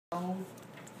how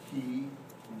he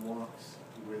walks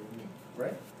with me,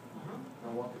 right? I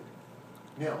walk with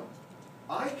him. Now,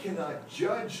 I cannot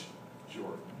judge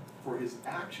Jordan for his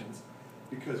actions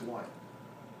because why?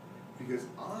 Because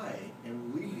I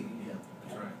am leading him.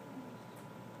 That's right.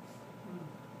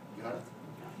 Got it?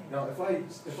 Now,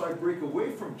 if I break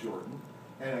away from Jordan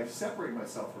and I separate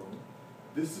myself from him,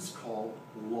 this is called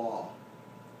law.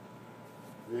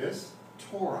 This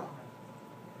Torah.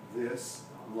 This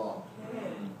law.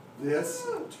 This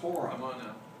Torah. Come on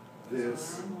now.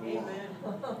 This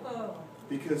law.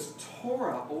 Because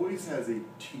Torah always has a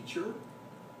teacher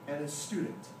and a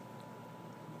student.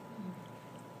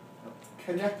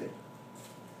 Connected.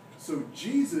 So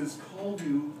Jesus called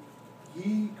you,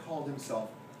 he called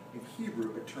himself in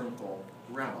Hebrew a term called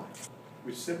rabbi,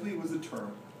 which simply was a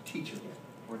term teacher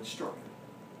or instructor.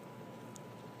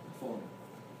 Follow me.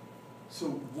 So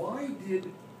why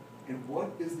did, and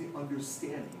what is the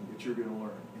understanding that you're going to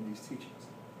learn in these teachings?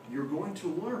 You're going to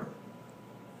learn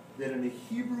that in a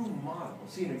Hebrew model,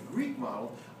 see, in a Greek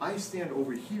model, I stand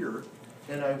over here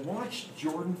and I watch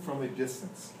Jordan from a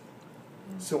distance.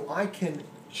 So I can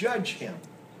judge him.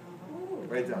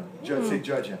 Write down. Judge, say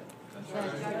judge him.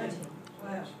 That's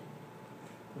right.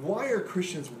 Why are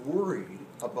Christians worried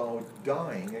about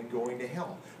dying and going to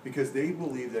hell? Because they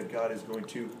believe that God is going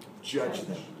to judge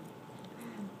them.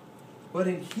 But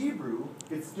in Hebrew,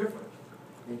 it's different.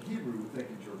 In Hebrew, thank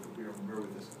you, George, for bear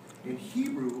with this. In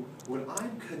Hebrew, when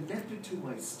I'm connected to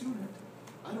my student,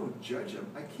 I don't judge him.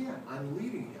 I can't. I'm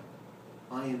leading him.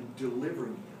 I am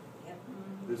delivering him.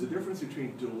 There's a difference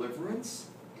between deliverance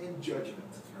and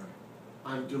judgment. That's right.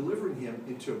 I'm delivering him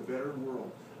into a better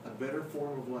world, a better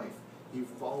form of life. He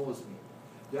follows me.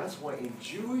 That's why in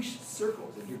Jewish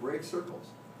circles, in Hebraic circles,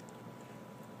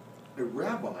 a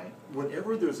rabbi,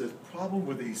 whenever there's a problem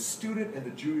with a student in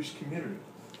the Jewish community,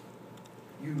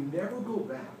 you never go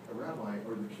back, a rabbi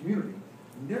or the community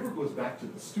never goes back to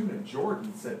the student, Jordan,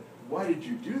 and said, why did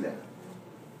you do that?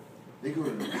 They go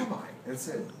to the rabbi and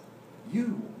said, you,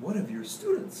 one of your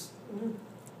students,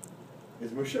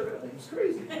 is Moshe. He's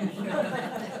crazy.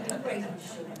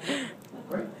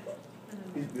 Right?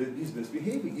 He's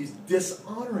misbehaving. He's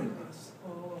dishonoring us.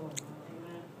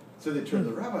 So they turned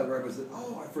to the rabbi said,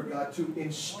 oh, I forgot to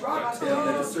instruct him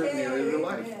in a certain area of their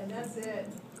life. That's it.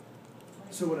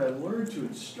 So when I learn to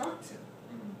instruct him,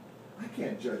 I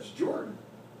can't judge Jordan.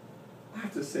 I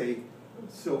have to say,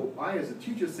 so I as a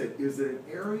teacher said, is there an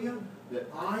area that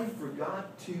I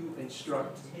forgot to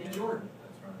instruct Jordan?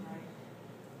 That's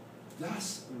right.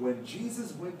 Thus, when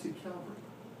Jesus went to Calvary,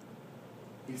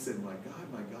 he said, my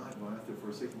God, why have they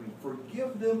forsaken me?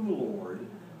 Forgive them, Lord,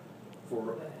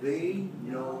 for they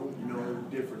know no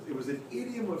difference. It was an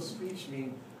idiom of speech,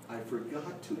 meaning I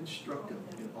forgot to instruct them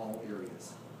in all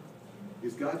areas.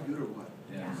 Is God good or what?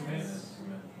 Yes.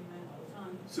 Amen.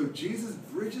 So Jesus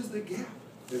bridges the gap,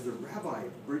 as the rabbi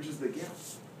bridges the gap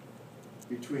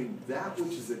between that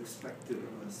which is expected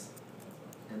of us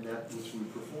and that which we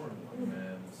perform.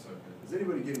 Amen. So good. Is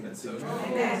anybody getting that? So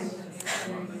Amen.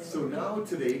 So now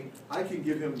today, I can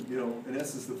give him, in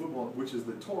essence, the football, which is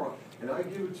the Torah, and I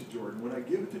give it to Jordan. When I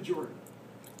give it to Jordan,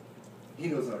 he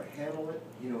knows how to handle it.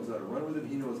 He knows how to run with it.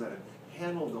 He knows how to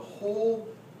handle the whole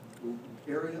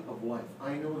area of life.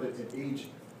 I know that at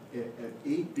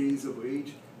 8 days of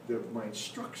age, my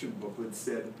instruction booklet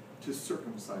said to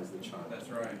circumcise the child. That's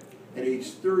right. At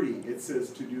age 30, it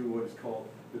says to do what is called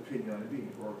the Pinyan Abi,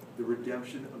 or the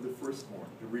redemption of the firstborn,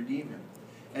 to redeem him.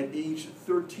 At age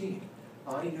 13,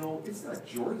 I know it's not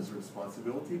Jordan's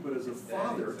responsibility, but as a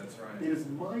father, That's right. it is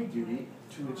my duty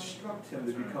to instruct him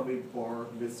to become a bar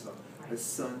mitzvah, a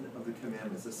son of the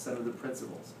commandments, a son of the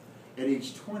principles. At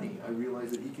age 20, I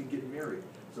realize that he can get married,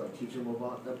 so I teach him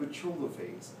about a betrothal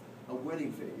phase, a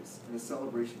wedding phase, and a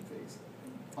celebration phase.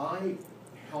 I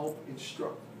help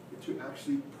instruct to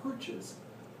actually purchase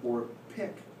or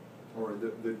pick or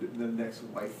the next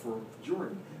wife for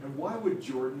Jordan. And why would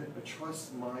Jordan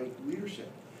trust my leadership?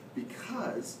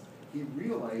 Because he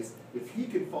realized if he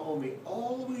could follow me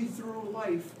all the way through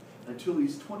life until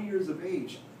he's 20 years of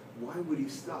age, why would he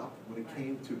stop when it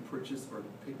came to purchase or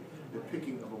the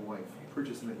picking of a wife?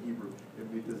 Purchase in Hebrew,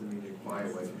 it doesn't mean you buy a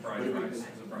wife. It's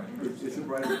a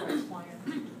bride price.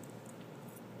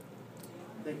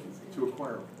 Thank you. To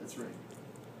acquire one. That's right.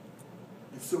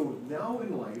 And so now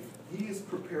in life, he is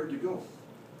prepared to go.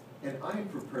 And I am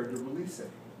prepared to release him.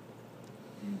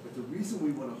 But the reason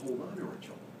we want to hold on to our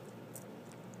children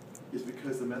is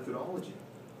because the methodology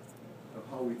of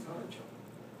how we taught our children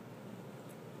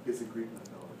is a Greek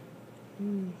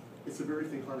methodology. It's the very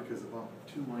thing Hanukkah is about,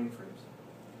 2 mind frames.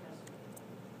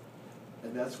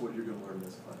 And that's what you're going to learn in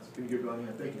this class. Can you give God a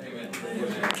hand? Thank you.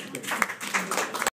 Amen.